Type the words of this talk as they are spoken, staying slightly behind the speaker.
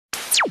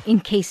in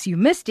case you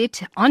missed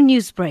it on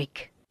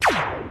Newsbreak.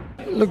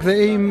 Look, the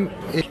aim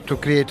is to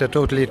create a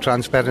totally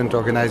transparent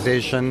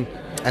organization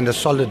and a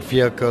solid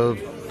vehicle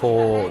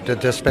for the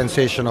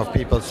dispensation of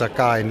people's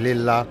zakah in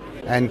Lillah,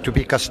 and to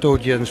be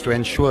custodians to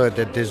ensure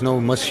that there's no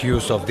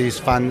misuse of these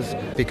funds,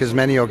 because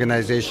many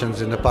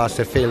organizations in the past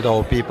have failed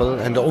our people,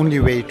 and the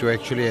only way to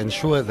actually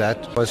ensure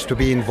that was to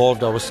be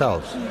involved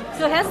ourselves.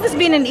 So has this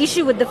been an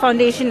issue with the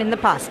foundation in the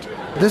past?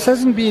 This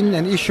hasn't been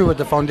an issue with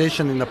the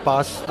foundation in the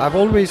past. I've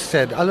always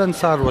said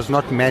Al-Ansar was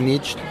not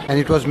managed, and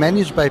it was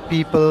managed by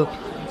people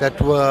that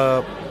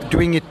were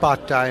doing it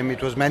part-time.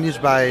 It was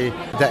managed by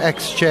the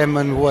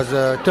ex-chairman, who was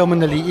a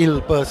terminally ill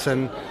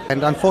person.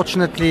 And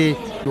unfortunately,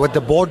 with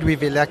the board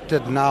we've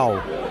elected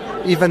now,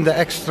 even the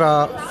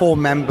extra 4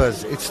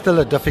 members, it's still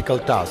a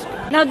difficult task.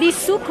 Now, the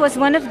souk was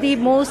one of the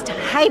most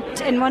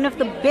hyped and one of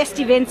the best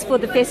events for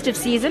the festive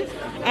season.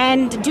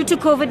 And due to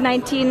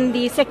COVID-19,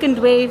 the second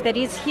wave that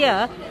is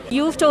here,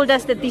 you've told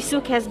us that the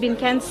souk has been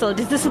cancelled.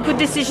 Is this a good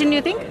decision,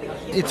 you think?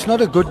 It's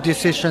not a good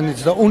decision.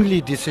 It's the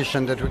only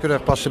decision that we could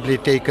have possibly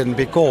taken,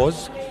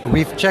 because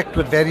we've checked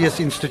with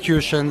various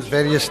institutions,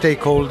 various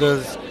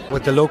stakeholders,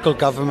 with the local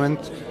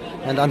government,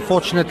 and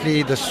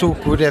unfortunately the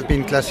souk would have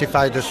been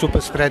classified as super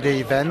spreader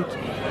event,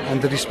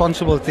 and the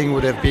responsible thing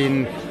would have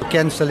been to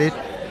cancel it.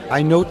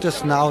 I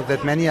notice now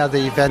that many other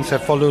events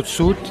have followed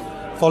suit,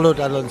 followed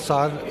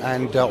Al-Ansar,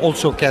 and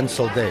also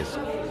cancelled theirs.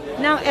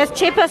 Now, as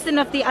chairperson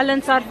of the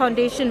Ansaar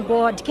Foundation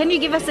board, can you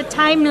give us a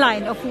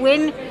timeline of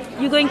when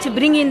you're going to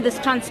bring in this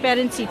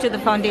transparency to the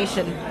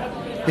foundation?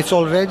 It's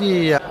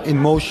already in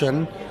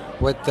motion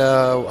with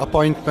the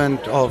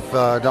appointment of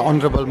the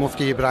Honorable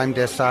Mufti Ibrahim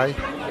Desai.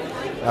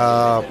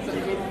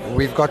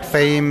 We've got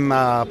Fame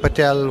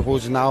Patel,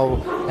 who's now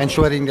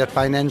ensuring that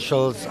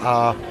financials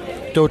are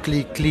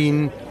totally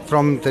clean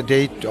from the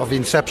date of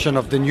inception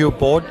of the new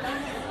board.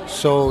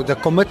 So the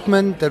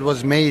commitment that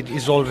was made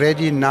is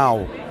already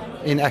now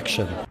in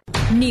action.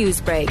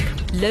 Newsbreak,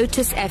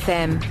 Lotus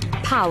FM,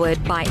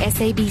 powered by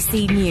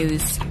SABC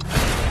News.